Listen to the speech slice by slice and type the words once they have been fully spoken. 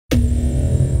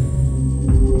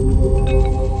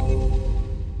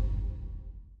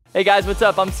Hey guys, what's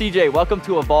up? I'm CJ. Welcome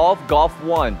to Evolve Golf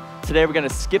 1. Today we're gonna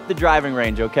skip the driving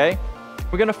range, okay?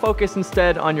 We're gonna focus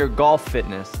instead on your golf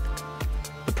fitness.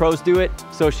 The pros do it,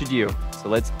 so should you. So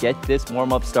let's get this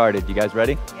warm-up started. You guys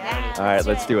ready? Yeah. All right,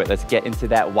 let's do it. Let's get into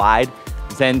that wide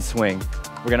Zen swing.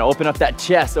 We're gonna open up that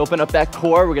chest, open up that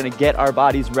core. We're gonna get our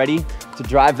bodies ready to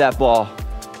drive that ball.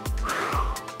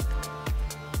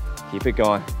 Keep it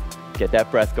going. Get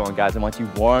that breath going, guys. I want you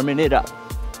warming it up.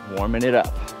 Warming it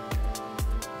up.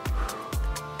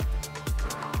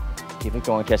 Keep it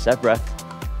going, catch that breath.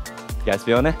 You guys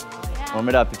feeling it? Oh, yeah. Warm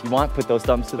it up. If you want, put those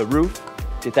thumbs to the roof.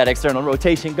 Get that external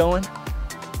rotation going.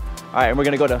 All right, and we're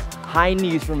gonna go to high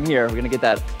knees from here. We're gonna get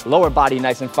that lower body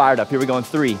nice and fired up. Here we go in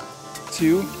 3,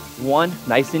 2, 1.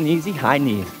 Nice and easy, high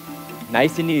knees.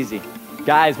 Nice and easy.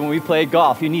 Guys, when we play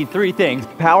golf, you need 3 things: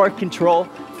 power, control,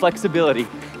 flexibility.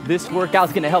 This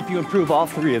workout's gonna help you improve all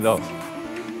 3 of those.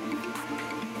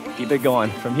 Keep it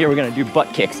going. From here, we're gonna do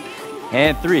butt kicks.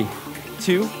 And 3,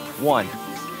 2, 1.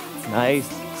 Nice,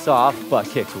 soft butt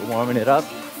kicks. We're warming it up.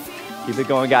 Keep it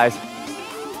going, guys.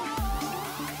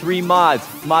 3 mods.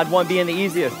 Mod 1 being the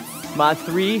easiest. Mod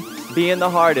 3 being the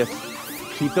hardest.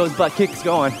 Keep those butt kicks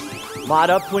going.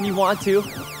 Mod up when you want to.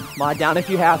 Mod down if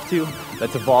you have to.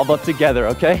 Let's evolve up together,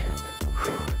 okay?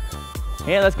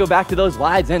 And let's go back to those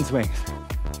wide Zen swings.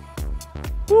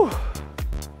 Whew.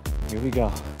 Here we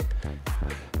go.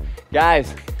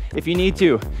 Guys, if you need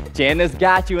to, Jana's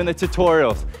got you in the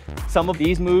tutorials. Some of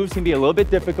these moves can be a little bit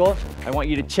difficult. I want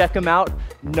you to check them out,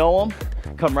 know them,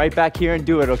 come right back here and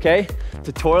do it, okay?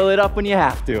 Tutorial it up when you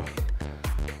have to.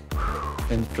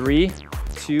 In 3,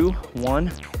 2,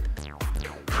 1.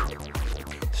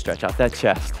 Stretch out that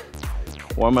chest.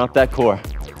 Warm up that core.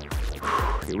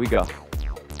 Here we go.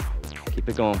 Keep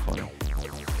it going for me.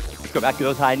 Let's go back to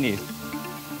those high knees.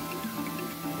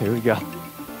 Here we go.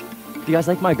 Do you guys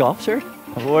like my golf shirt?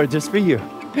 I wore it just for you.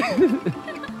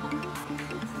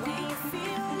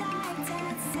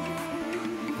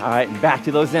 All right, and back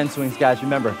to those Zen swings, guys.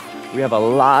 Remember, we have a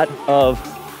lot of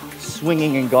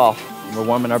swinging in golf, and we're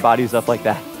warming our bodies up like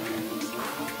that.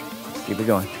 Keep it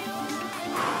going.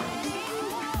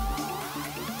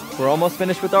 We're almost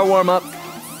finished with our warm-up,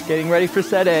 getting ready for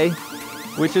set A,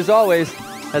 which as always,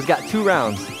 has got 2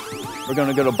 rounds. We're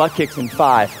gonna go to butt kicks in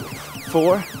 5,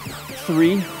 4,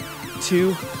 3,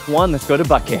 2, 1. Let's go to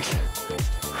butt kicks.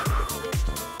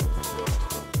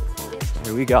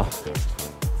 Here we go.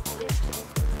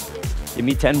 Give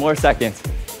me 10 more seconds.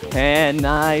 And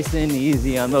nice and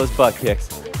easy on those butt kicks.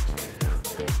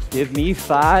 Give me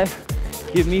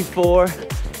 5, give me 4,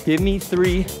 give me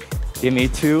 3, give me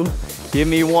 2, give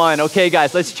me 1. Okay,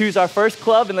 guys, let's choose our first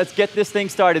club and let's get this thing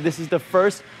started. This is the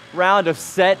first round of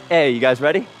set A. You guys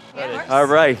ready? Yeah. All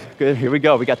right, good. Here we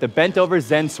go. We got the bent over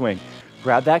Zen swing.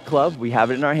 Grab that club. We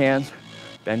have it in our hands.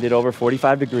 Bend it over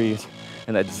 45 degrees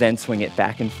and let's Zen swing it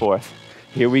back and forth.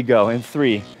 Here we go in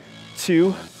 3,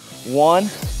 2, 1.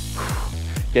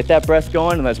 Get that breath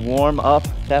going and let's warm up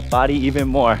that body even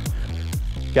more.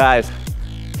 Guys,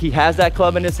 he has that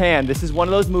club in his hand. This is one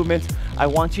of those movements I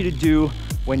want you to do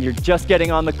when you're just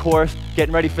getting on the course,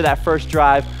 getting ready for that first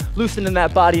drive, loosening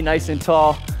that body nice and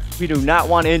tall. We do not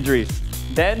want injuries.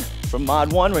 Then from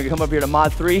mod 1, we're gonna come up here to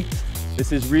mod 3.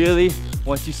 This is really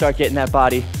once you start getting that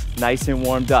body nice and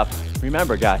warmed up.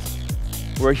 Remember, guys,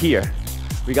 we're here.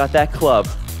 We got that club.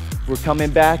 We're coming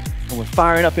back and we're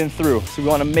firing up and through. So we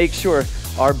wanna make sure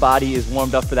our body is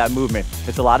warmed up for that movement.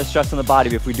 It's a lot of stress on the body,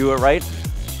 but if we do it right,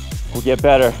 we'll get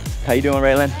better. How you doing,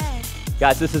 Raylan? Hey.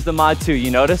 Guys, this is the mod 2,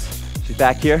 you notice? She's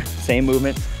back here, same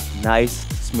movement, nice,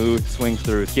 smooth swing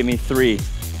throughs. Give me 3,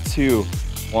 2,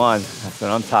 1. That's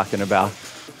what I'm talking about.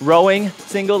 Rowing,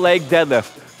 single leg deadlift.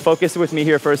 Focus with me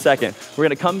here for a second. We're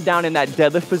gonna come down in that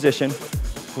deadlift position.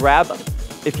 Grab,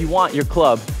 if you want, your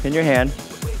club in your hand.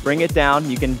 Bring it down.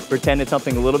 You can pretend it's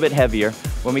something a little bit heavier.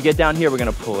 When we get down here, we're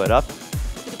gonna pull it up,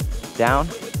 down,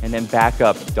 and then back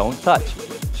up. Don't touch.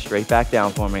 Straight back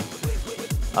down for me.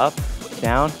 Up,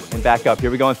 down, and back up. Here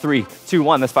we go in 3, 2,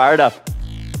 1. Let's fire it up.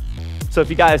 So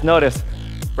if you guys notice,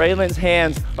 Raylan's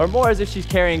hands are more as if she's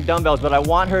carrying dumbbells, but I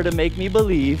want her to make me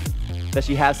believe that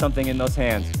she has something in those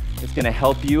hands. It's gonna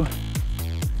help you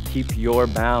keep your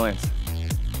balance.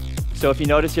 So if you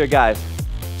notice here, guys,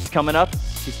 she's coming up,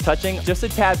 she's touching just a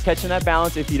tad, catching that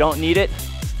balance. If you don't need it,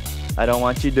 I don't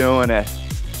want you doing it.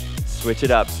 Switch it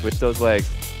up, switch those legs.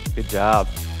 Good job.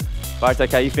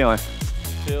 Bartek, how you feeling?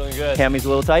 Feeling good. Hammies a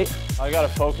little tight? I gotta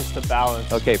focus to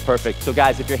balance. Okay, perfect. So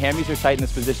guys, if your hammies are tight in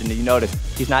this position, do you notice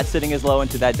he's not sitting as low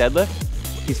into that deadlift?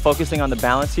 He's focusing on the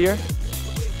balance here.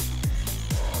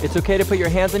 It's okay to put your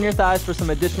hands on your thighs for some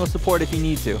additional support if you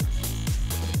need to.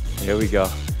 Here we go.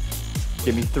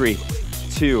 Give me 3,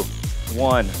 2,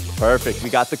 1. Perfect. We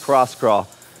got the cross crawl.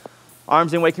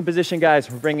 Arms in waking position, guys.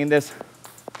 We're bringing this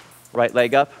right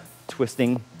leg up,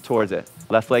 twisting towards it.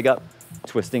 Left leg up,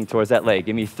 twisting towards that leg.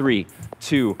 Give me 3,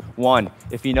 2, 1.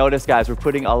 If you notice, guys, we're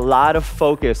putting a lot of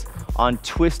focus on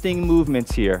twisting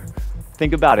movements here.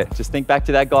 Think about it. Just think back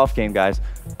to that golf game, guys.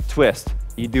 Twist.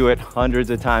 You do it hundreds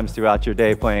of times throughout your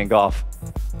day playing golf.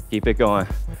 Keep it going.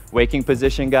 Waking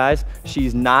position, guys.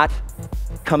 She's not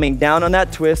coming down on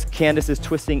that twist. Candace is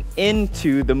twisting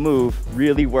into the move,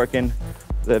 really working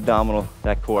the abdominal,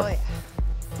 that core. Oh, yeah.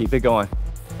 Keep it going.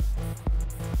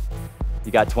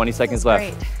 You got 20 seconds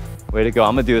left. Great. Way to go.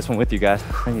 I'm gonna do this one with you guys.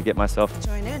 I'm gonna get myself.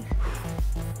 Join in.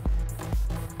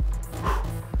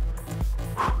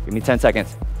 Give me 10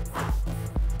 seconds.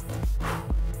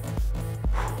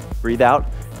 Breathe out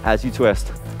as you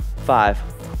twist. 5,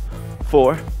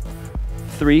 4,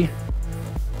 3,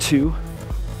 2,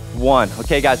 1.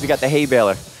 Okay, guys, we got the hay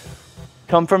baler.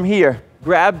 Come from here,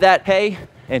 grab that hay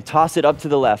and toss it up to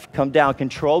the left. Come down,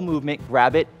 control movement,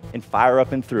 grab it and fire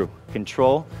up and through.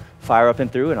 Control, fire up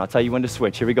and through, and I'll tell you when to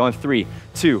switch. Here we go in 3,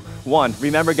 2, 1.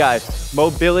 Remember, guys,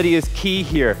 mobility is key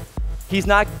here. He's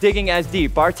not digging as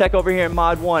deep. Bartek over here in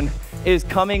mod 1 is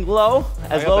coming low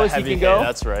as he can go.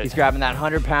 That's right. He's grabbing that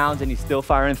 100 pounds and he's still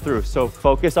firing through. So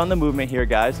focus on the movement here,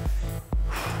 guys.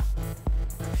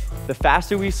 The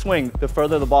faster we swing, the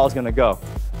further the ball is gonna go.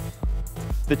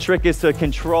 The trick is to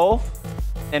control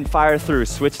and fire through.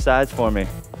 Switch sides for me.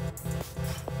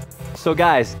 So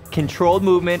guys, controlled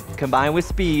movement combined with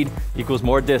speed equals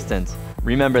more distance.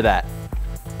 Remember that.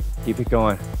 Keep it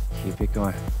going, keep it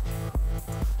going,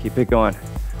 keep it going.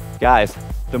 Guys,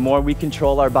 the more we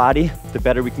control our body, the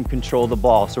better we can control the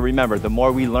ball. So remember, the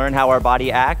more we learn how our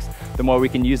body acts, the more we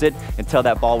can use it and tell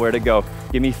that ball where to go.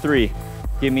 Give me 3,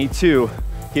 give me 2,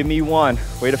 give me 1.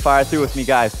 Way to fire through with me,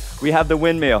 guys. We have the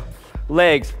windmill.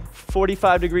 Legs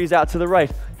 45 degrees out to the right,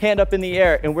 hand up in the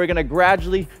air, and we're gonna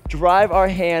gradually drive our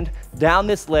hand down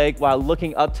this leg while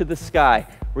looking up to the sky.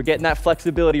 We're getting that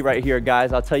flexibility right here,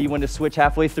 guys. I'll tell you when to switch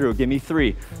halfway through. Give me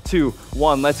 3, 2,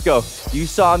 1, let's go. You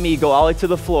saw me go all the way to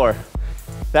the floor.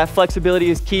 That flexibility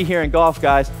is key here in golf,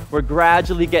 guys. We're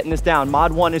gradually getting this down.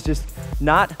 Mod 1 is just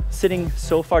not sitting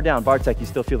so far down. Bartek, you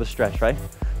still feel the stretch, right?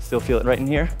 Still feel it right in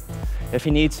here? If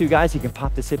you need to, guys, you can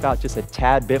pop this hip out just a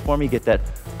tad bit for me. Get that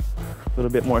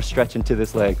little bit more stretch into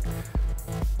this leg.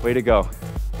 Way to go.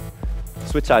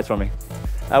 Switch sides for me.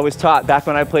 I was taught back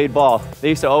when I played ball, they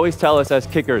used to always tell us as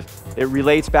kickers, it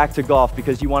relates back to golf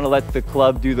because you want to let the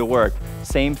club do the work.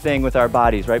 Same thing with our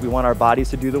bodies, right? We want our bodies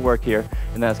to do the work here,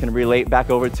 and that's going to relate back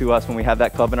over to us when we have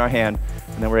that club in our hand,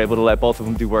 and then we're able to let both of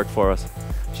them do work for us.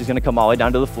 She's going to come all the way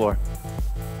down to the floor.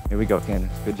 Here we go,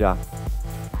 Candace. Good job.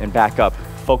 And back up.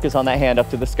 Focus on that hand up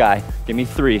to the sky. Give me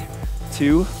 3,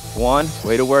 2, 1.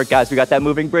 Way to work, guys. We got that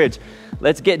moving bridge.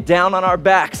 Let's get down on our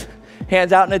backs.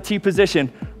 Hands out in a T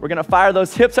position. We're gonna fire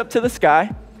those hips up to the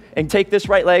sky and take this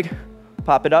right leg,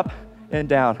 pop it up and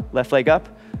down. Left leg up,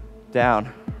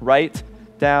 down, right,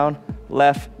 down,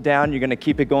 left, down. You're gonna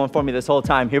keep it going for me this whole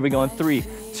time. Here we go in 3,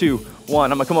 2,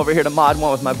 1. I'm gonna come over here to mod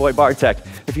 1 with my boy Bartek.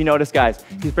 If you notice, guys,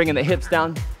 he's bringing the hips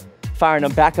down, firing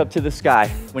them back up to the sky.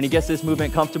 When he gets this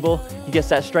movement comfortable, he gets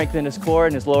that strength in his core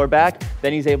and his lower back,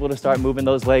 then he's able to start moving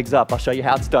those legs up. I'll show you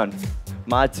how it's done.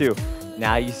 Mod 2.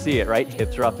 Now you see it, right?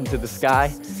 Hips are up into the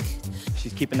sky.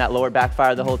 She's keeping that lower back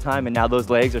fire the whole time, and now those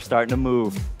legs are starting to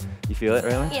move. You feel it,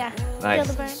 really? Yeah. Nice.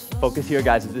 Feel the burn. Focus here,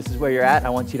 guys. If this is where you're at, I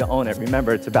want you to own it.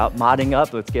 Remember, it's about modding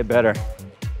up. Let's get better.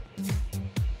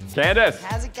 Candace.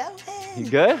 How's it going?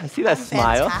 You good? I see that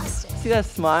smile. Fantastic. See that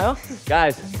smile?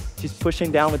 Guys, she's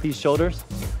pushing down with these shoulders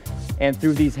and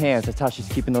through these hands. That's how she's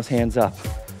keeping those hands up,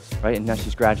 right? And now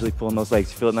she's gradually pulling those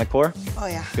legs. You feel it in that core? Oh,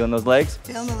 yeah. Feeling those legs?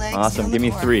 Feeling the legs. Awesome. feeling Give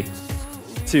the me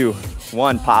core. 3, 2,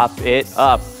 1. Pop it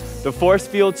up. The force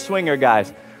field swinger,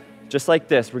 guys. Just like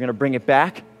this. We're going to bring it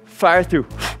back. Fire through.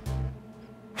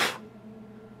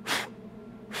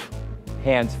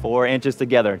 Hands 4 inches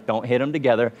together. Don't hit them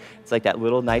together. It's like that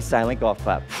little nice silent golf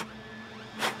clap.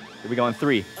 Here we go in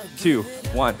 3, 2,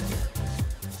 1.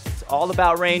 It's all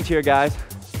about range here, guys.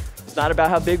 It's not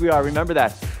about how big we are. Remember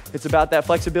that. It's about that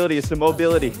flexibility. It's the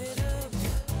mobility.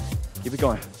 Keep it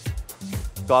going.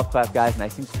 Golf clap, guys.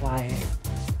 Nice and quiet.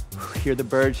 Hear the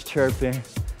birds chirping.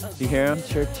 You hear them?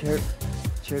 Chirp, chirp.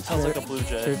 Chirp, Sounds chirp. like a blue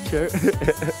jay. Chirp,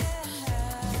 chirp.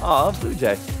 Oh, blue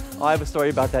jay. Oh, I have a story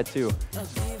about that too.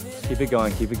 Keep it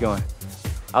going, keep it going.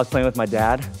 I was playing with my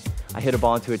dad. I hit a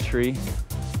ball into a tree.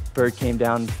 Bird came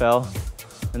down and fell.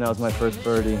 And that was my first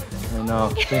birdie. I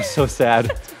know, it was so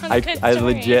sad. I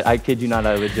kid you not,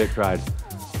 I legit cried.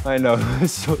 I know, it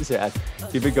was so sad.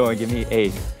 Keep it going, give me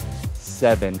 8,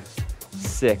 7,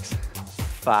 6,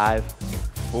 5,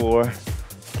 4,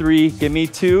 3, give me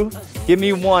 2, give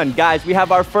me 1. Guys, we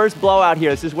have our first blowout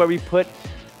here. This is where we put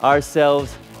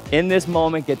ourselves in this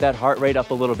moment, get that heart rate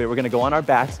up a little bit. We're gonna go on our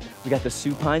backs. We got the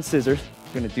supine scissors.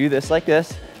 We're gonna do this like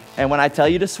this. And when I tell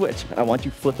you to switch, I want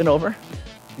you flipping over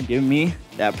and give me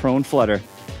that prone flutter.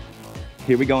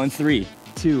 Here we go in 3,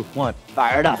 2, 1,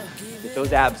 fire it up. Get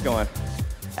those abs going.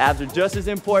 Abs are just as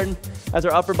important as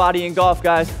our upper body in golf,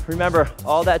 guys. Remember,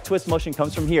 all that twist motion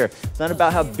comes from here. It's not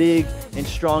about how big and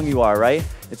strong you are, right?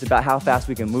 It's about how fast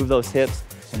we can move those hips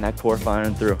and that core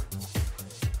firing through.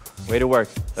 Way to work.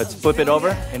 Let's flip it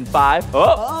over in 5.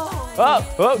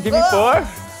 Give me 4,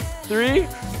 3,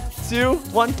 2,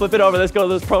 1. Flip it over. Let's go to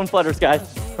those prone flutters,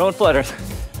 guys. Prone flutters.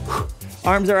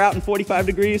 Arms are out in 45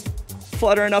 degrees.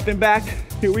 Fluttering up and back.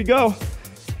 Here we go.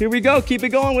 Here we go. Keep it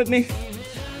going with me.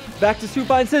 Back to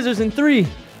supine scissors in 3,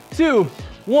 2,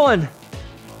 1.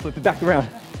 Flip it back around.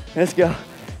 Let's go.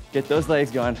 Get those legs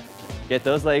going. Get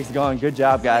those legs going. Good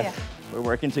job, guys. Yeah. We're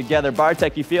working together.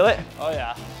 Bartek, you feel it? Oh,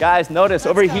 yeah. Guys, notice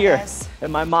over here at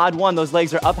my mod 1, those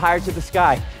legs are up higher to the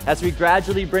sky. As we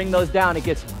gradually bring those down, it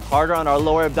gets harder on our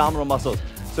lower abdominal muscles.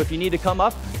 So if you need to come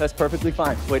up, that's perfectly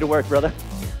fine. Way to work, brother.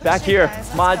 Back here,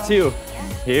 mod 2.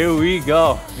 Here we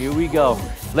go. Here we go.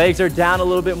 Legs are down a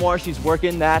little bit more. She's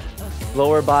working that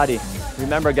lower body.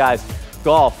 Remember, guys,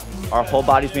 golf, our whole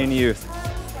body's being used.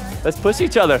 Let's push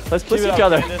each other. Let's push each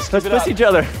other. Let's push each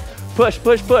other. Push,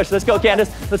 push, push. Let's go, Candace.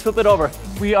 Let's flip it over.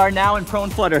 We are now in prone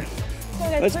flutter.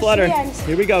 Let's flutter.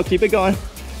 Here we go. Keep it going.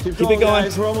 Keep it going.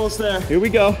 Guys. We're almost there. Here we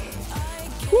go.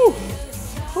 Woo.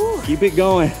 Woo. Keep it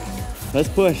going. Let's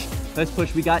push. Let's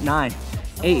push. We got 9,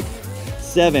 8,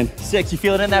 7, 6. You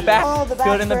feel it in that back? Oh, the back.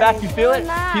 Feel it in the back? You feel it?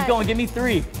 Not. Keep going. Give me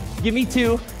 3. Give me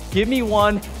 2. Give me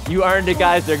 1. You earned it,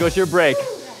 guys. There goes your break.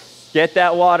 Get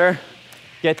that water.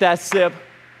 Get that sip.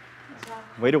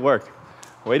 Way to work.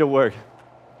 Way to work.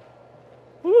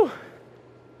 Woo.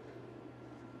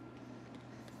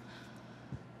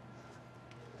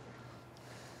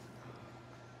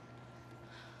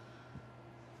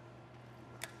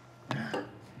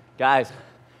 Guys,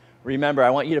 remember, I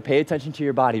want you to pay attention to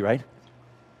your body, right?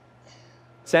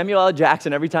 Samuel L.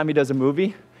 Jackson, every time he does a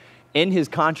movie, in his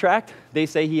contract, they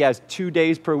say he has 2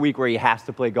 days per week where he has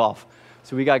to play golf.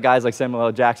 So we got guys like Samuel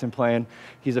L. Jackson playing.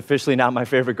 He's officially not my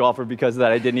favorite golfer because of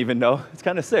that. I didn't even know. It's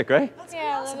kind of sick, right?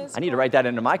 Yeah, that is I need to write that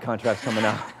into my contracts coming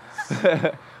out.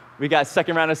 We got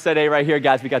second round of set A right here,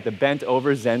 guys. We got the bent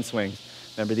over Zen swings.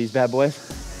 Remember these bad boys?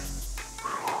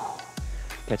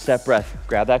 Catch that breath.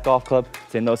 Grab that golf club.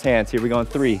 It's in those hands. Here we go in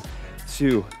 3,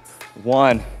 2,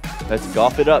 1. Let's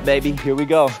golf it up, baby. Here we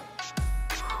go.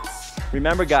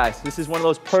 Remember, guys, this is one of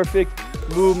those perfect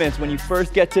movements when you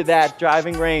first get to that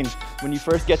driving range, when you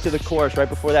first get to the course, right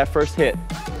before that first hit.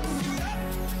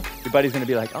 Your buddy's gonna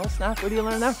be like, oh snap, where do you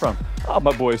learn that from? Oh,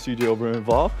 my boy CJ over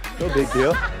involved. No big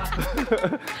deal.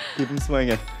 Keep him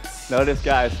swinging. Notice,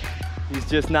 guys, he's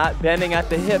just not bending at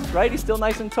the hips, right? He's still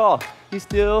nice and tall. He's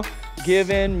still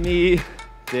giving me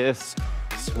this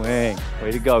swing.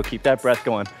 Way to go, keep that breath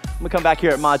going. I'm gonna come back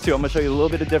here at mod 2. I'm gonna show you a little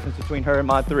bit of difference between her and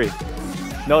mod 3.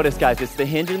 Notice, guys, it's the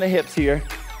hinge in the hips here.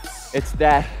 It's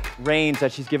that range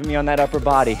that she's giving me on that upper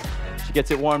body. She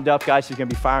gets it warmed up, guys. She's gonna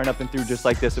be firing up and through just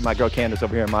like this with my girl Candace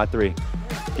over here in mod 3.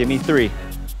 Give me 3,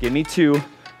 give me 2,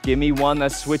 give me 1.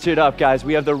 Let's switch it up, guys.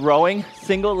 We have the rowing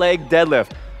single leg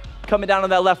deadlift. Coming down on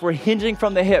that left, we're hinging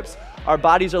from the hips. Our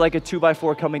bodies are like a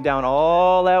 2x4 coming down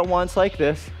all at once like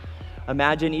this.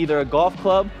 Imagine either a golf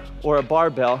club or a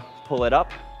barbell. Pull it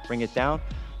up, bring it down,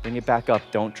 bring it back up.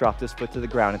 Don't drop this foot to the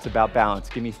ground. It's about balance.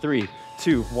 Give me 3,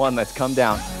 2, 1. Let's come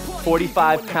down.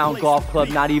 45-pound golf club,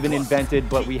 not even invented,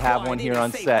 but we have one here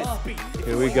on set.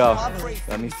 Here we go.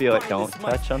 Let me feel it. Don't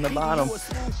touch on the bottom.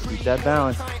 Keep that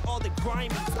balance.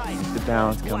 Keep the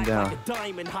balance. Come down.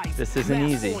 This isn't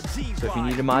easy. So if you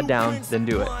need to mod down, then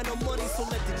do it.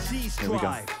 Here we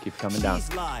go. Keep coming down.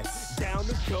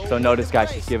 So notice,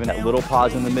 guys, she's giving that little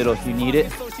pause in the middle. If you need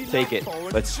it, take it.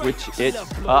 Let's switch it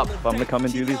up. I'm going to come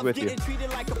and do these with you.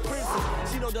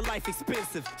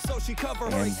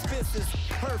 And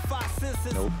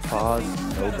no pause,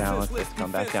 no balance. Let's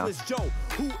come back down.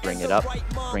 Bring it up,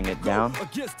 bring it down,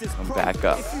 come back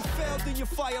up.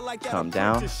 Come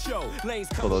down,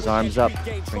 pull those arms up,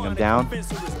 bring them down,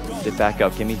 sit back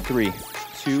up. Give me 3,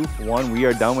 2, 1. We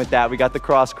are done with that. We got the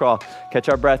cross crawl. Catch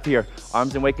our breath here.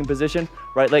 Arms in waking position,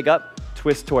 right leg up,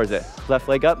 twist towards it. Left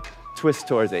leg up, twist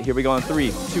towards it. Here we go in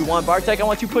 3, 2, 1. Bartek, I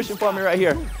want you pushing for me right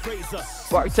here.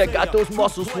 Bartek got those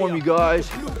muscles for me, guys.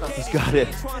 He's got it,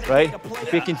 right?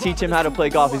 If we can teach him how to play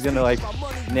golf, he's gonna like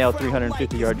nail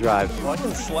 350-yard drives. Well, I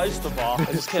can slice the ball, I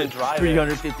just can't drive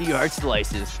 350-yard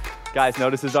slices. Guys,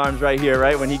 notice his arms right here,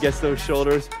 right? When he gets those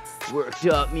shoulders Worked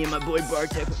up. Me and my boy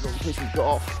Bartek are going to play some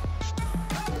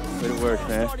golf. Way to work,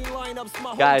 man.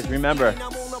 Guys, remember,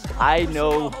 I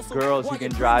know girls who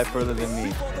can drive further than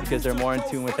me because they're more in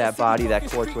tune with that body, that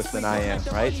core twist than I am,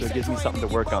 right? So it gives me something to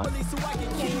work on.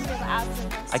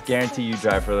 I guarantee you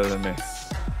drive further than me.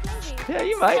 Yeah,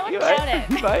 you might. You might.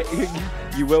 You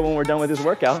might. You will when we're done with this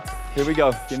workout. Here we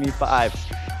go. Give me 5,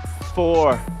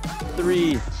 4,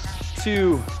 3,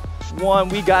 2, 1.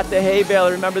 We got the hay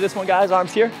baler. Remember this one, guys?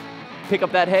 Arms here. Pick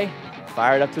up that hay.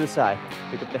 Fire it up to the side.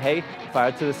 Pick up the hay. Fire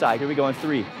it to the side. Here we go in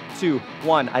 3, 2,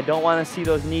 1. I don't want to see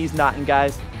those knees knotting,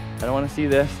 guys. I don't want to see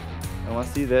this. I don't want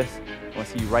to see this. I want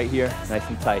to see you right here, nice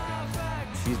and tight.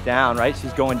 She's down, right?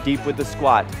 She's going deep with the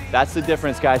squat. That's the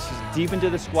difference, guys. She's deep into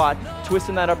the squat,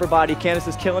 twisting that upper body. Candace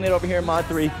is killing it over here in mod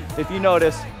 3. If you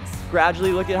notice,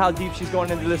 gradually look at how deep she's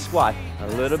going into the squat. A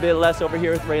little bit less over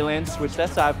here with Raylan. Switch that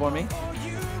side for me.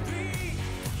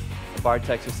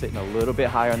 Bartek's just sitting a little bit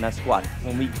higher on that squat.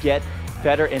 When we get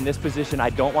better in this position,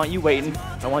 I don't want you waiting.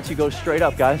 I want you to go straight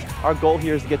up, guys. Our goal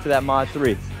here is to get to that mod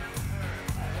 3.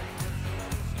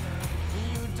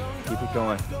 Keep it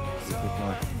going. Keep it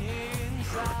going.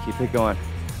 Keep it going.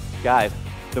 Guys,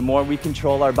 the more we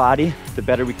control our body, the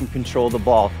better we can control the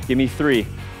ball. Give me 3.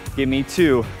 Give me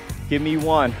 2. Give me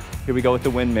 1. Here we go with the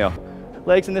windmill.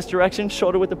 Legs in this direction,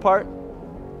 shoulder width apart.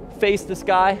 Face the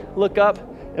sky, look up,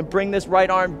 and bring this right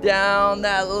arm down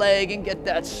that leg and get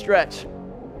that stretch.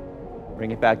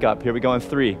 Bring it back up. Here we go in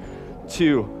 3,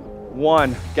 2,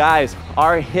 1. Guys,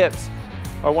 our hips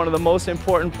are one of the most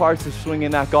important parts of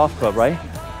swinging that golf club, right?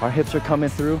 Our hips are coming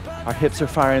through, our hips are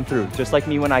firing through, just like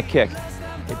me when I kick.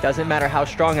 It doesn't matter how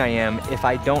strong I am if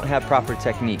I don't have proper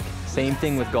technique. Same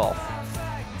thing with golf.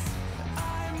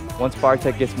 Once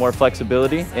Bartek gets more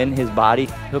flexibility in his body,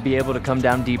 He'll be able to come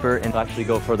down deeper and he'll actually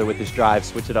go further with his drive.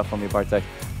 Switch it up for me, Bartek.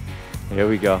 Here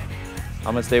we go.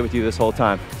 I'm gonna stay with you this whole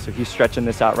time. So he's stretching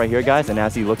this out right here, guys, and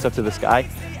as he looks up to the sky,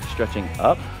 stretching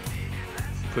up,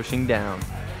 pushing down.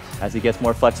 As he gets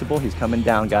more flexible, he's coming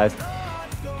down, guys.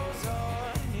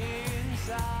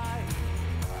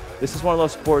 This is one of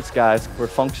those sports, guys, where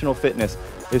functional fitness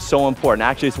is so important.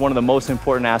 Actually, it's one of the most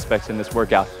important aspects in this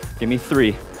workout. Give me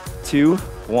 3, 2,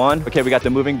 1. Okay, we got the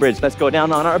moving bridge. Let's go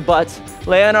down on our butts,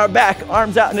 lay on our back,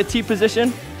 arms out in the T position.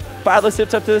 Fire those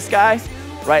hips up to the sky.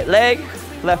 Right leg,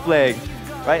 left leg.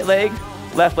 Right leg,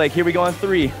 left leg. Here we go in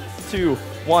 3, 2,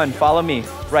 1. Follow me.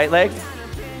 Right leg,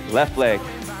 left leg.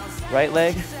 Right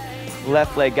leg,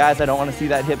 left leg. Guys, I don't want to see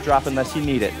that hip drop unless you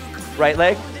need it. Right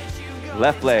leg,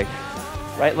 left leg.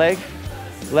 Right leg,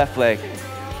 left leg.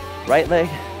 Right leg,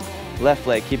 left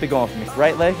leg. Keep it going for me.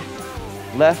 Right leg,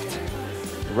 left,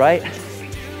 right,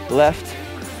 left,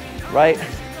 right,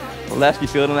 left. You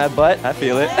feel it on that butt? I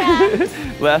feel it.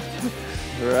 Left,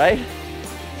 right,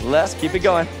 left. Keep it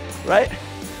going. Right,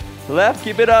 left.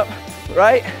 Keep it up.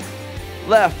 Right,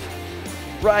 left,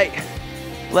 right,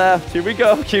 left. Here we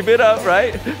go. Keep it up.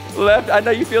 Right, left. I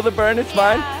know you feel the burn. It's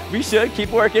fine. We should keep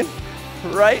working.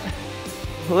 Right,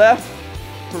 left,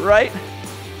 right,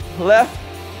 left.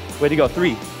 Way to go.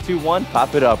 3, 2, 1.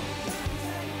 Pop it up.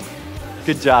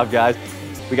 Good job, guys.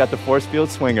 We got the force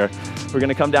field swinger. We're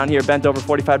gonna come down here, bent over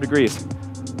 45 degrees.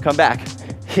 Come back.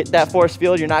 Hit that force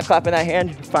field. You're not clapping that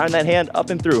hand. You're firing that hand up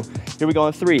and through. Here we go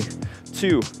in 3,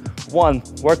 2, 1.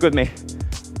 Work with me.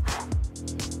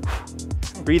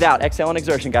 Breathe out. Exhale on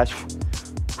exertion, guys.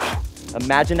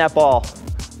 Imagine that ball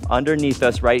underneath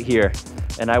us right here.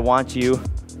 And I want you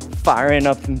firing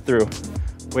up and through.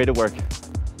 Way to work.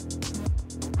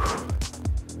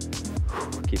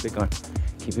 Keep it going.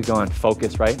 Keep it going.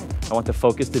 Focus, right? I want the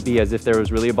focus to be as if there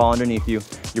was really a ball underneath you.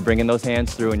 You're bringing those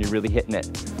hands through and you're really hitting it.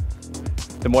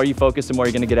 The more you focus, the more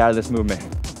you're gonna get out of this movement.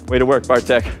 Way to work,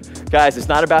 Bartek. Guys, it's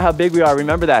not about how big we are.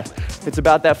 Remember that. It's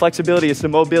about that flexibility. It's the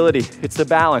mobility. It's the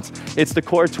balance. It's the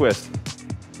core twist.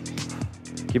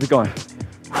 Keep it going.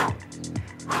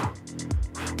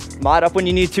 Mod up when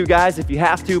you need to, guys. If you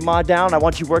have to, mod down. I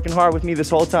want you working hard with me this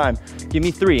whole time. Give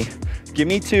me 3, give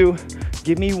me 2,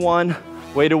 give me 1.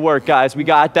 Way to work, guys. We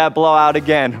got that blowout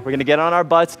again. We're gonna get on our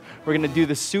butts. We're gonna do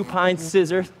the supine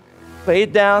scissor. Lay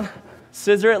it down,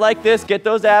 scissor it like this, get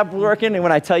those abs working, and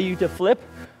when I tell you to flip,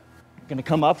 you're gonna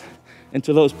come up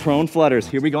into those prone flutters.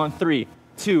 Here we go in 3,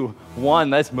 2, 1.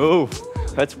 Let's move.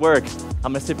 Let's work.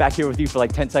 I'm gonna sit back here with you for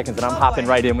like 10 seconds and I'm hopping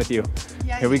right in with you.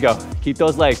 Here we go. Keep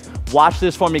those legs. Watch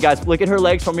this for me, guys. Look at her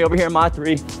legs for me over here in mod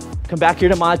 3. Come back here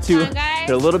to mod 2. Get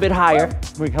a little bit higher.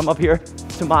 We come up here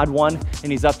to mod 1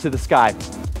 and he's up to the sky.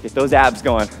 Get those abs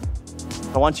going.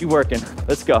 I want you working.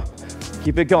 Let's go.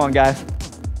 Keep it going, guys.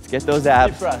 Let's get those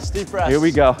abs. Deep press, deep press. Here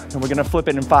we go. And we're gonna flip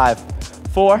it in 5,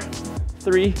 4,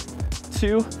 3,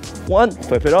 2, 1.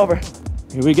 Flip it over.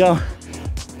 Here we go.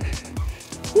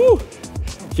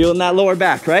 Feeling that lower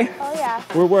back, right? Oh yeah.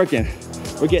 We're working.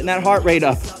 We're getting that heart rate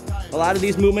up. A lot of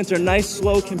these movements are nice,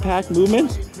 slow, compact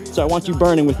movements. So I want you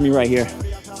burning with me right here.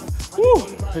 Woo.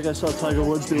 I think I saw Tiger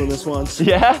Woods doing this once.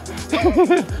 Yeah?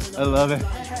 I love it.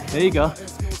 There you go.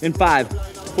 In 5,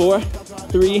 4,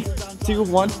 3, 2,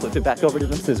 1. Flip it back over to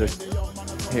the scissors.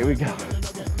 Here we go.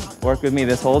 Work with me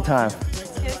this whole time.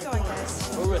 Let's get it going,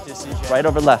 guys. We're with you, CJ. Right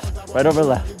over left, right over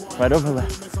left, right over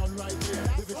left.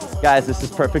 Guys, this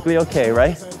is perfectly okay,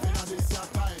 right?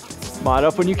 Mod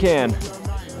up when you can.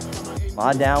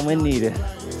 Mod down when needed.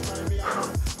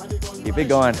 Keep it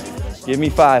going. Give me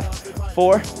 5,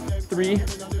 4, 3,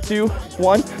 2,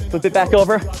 1. Flip it back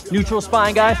over. Neutral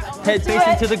spine, guys. Head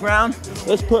facing to the ground.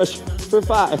 Let's push for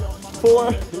 5,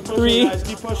 4, 3,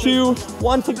 2,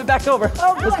 1. Flip it back over.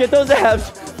 Let's get those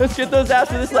abs. Let's get those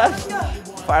abs for this left.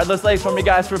 Fire those legs for me,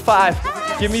 guys, for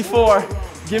 5. Give me 4.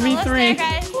 Give me 3,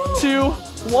 2,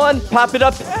 1. Pop it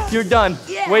up. You're done.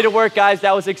 Way to work, guys.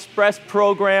 That was Express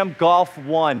Program Golf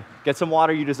 1. Get some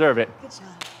water. You deserve it. Good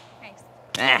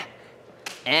job.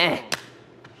 Thanks.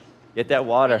 Get that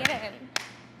water. Get it.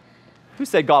 Who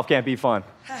said golf can't be fun?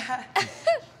 Super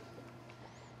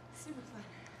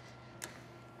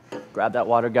fun. Grab that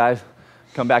water, guys.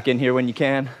 Come back in here when you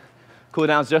can. Cool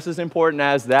down's just as important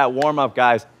as that warm-up,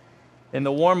 guys. In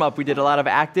the warm-up, we did a lot of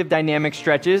active dynamic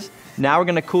stretches. Now we're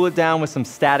gonna cool it down with some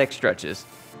static stretches.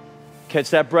 Catch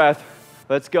that breath.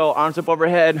 Let's go, arms up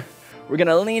overhead. We're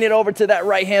gonna lean it over to that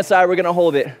right-hand side. We're gonna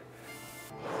hold it.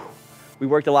 We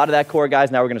worked a lot of that core,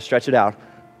 guys. Now we're gonna stretch it out.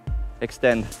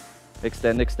 Extend,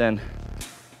 extend, extend.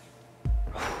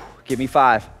 Give me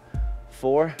 5,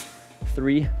 4,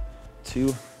 3,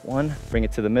 2, 1. Bring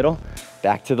it to the middle,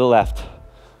 back to the left.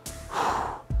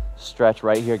 Stretch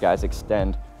right here, guys.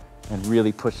 Extend and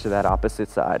really push to that opposite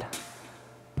side.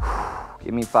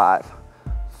 Give me 5,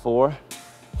 4,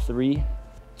 3,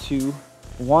 2,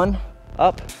 1.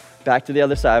 Up, back to the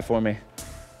other side for me.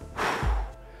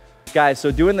 Guys,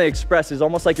 so doing the Express is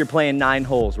almost like you're playing 9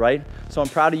 holes, right? So I'm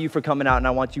proud of you for coming out, and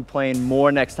I want you playing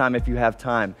more next time if you have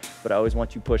time. But I always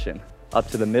want you pushing up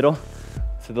to the middle,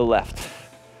 to the left.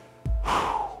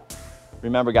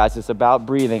 Remember, guys, it's about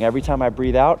breathing. Every time I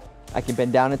breathe out, I can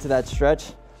bend down into that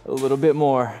stretch a little bit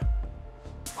more.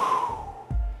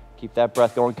 Keep that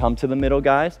breath going. Come to the middle,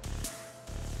 guys.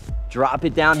 Drop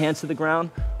it down, hands to the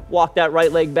ground. Walk that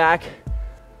right leg back,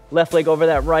 left leg over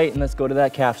that right, and let's go to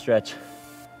that calf stretch.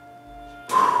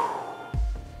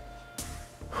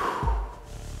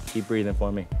 Keep breathing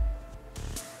for me.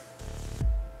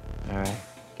 All right,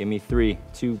 give me 3,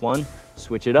 2, 1.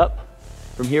 Switch it up.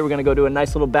 From here, we're gonna go to a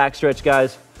nice little back stretch,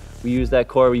 guys. We use that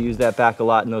core, we use that back a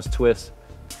lot in those twists.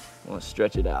 I wanna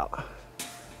stretch it out.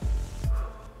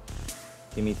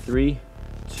 Give me 3,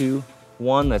 2,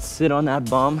 1. Let's sit on that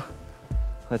bum.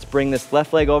 Let's bring this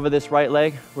left leg over this right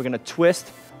leg. We're gonna twist,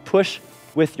 push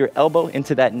with your elbow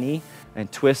into that knee,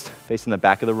 and twist facing the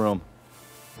back of the room.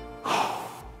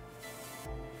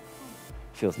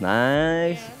 Feels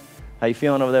nice. How you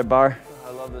feeling over there, Bar? I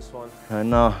love this one. I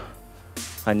know.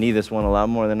 I need this one a lot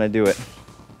more than I do it.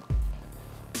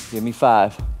 Give me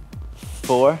 5,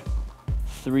 4,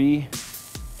 3,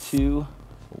 2,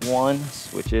 1.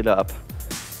 Switch it up.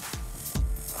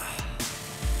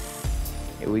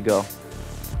 Here we go.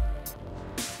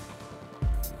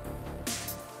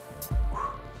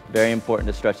 Very important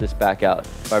to stretch this back out.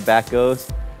 If our back goes,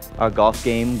 our golf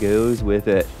game goes with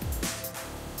it.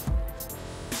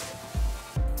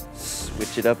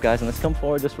 Switch it up, guys, and let's come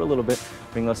forward just for a little bit.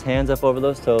 Bring those hands up over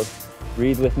those toes.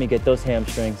 Breathe with me, get those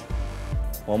hamstrings.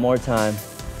 One more time.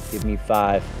 Give me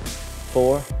 5,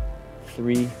 4,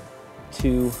 3,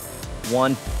 2,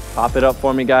 1. Pop it up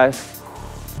for me, guys.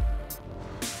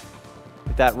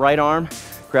 With that right arm,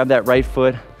 grab that right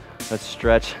foot. Let's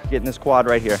stretch. Get in this quad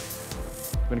right here.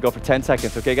 We're gonna go for 10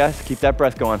 seconds, okay, guys? Keep that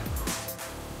breath going.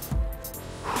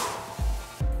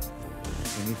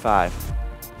 Give me 5,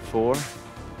 4,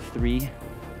 3,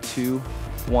 2,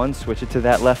 1. Switch it to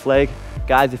that left leg.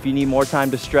 Guys, if you need more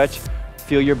time to stretch,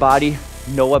 feel your body,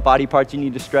 know what body parts you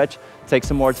need to stretch. Take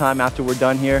some more time after we're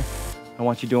done here. I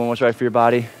want you doing what's right for your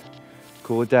body.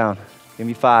 Cool it down. Give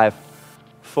me 5,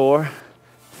 4,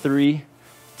 3,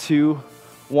 2,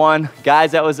 1.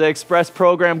 Guys, that was the Express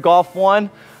Program Golf 1.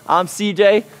 I'm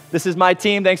CJ. This is my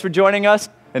team. Thanks for joining us.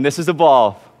 And this is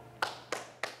Evolve.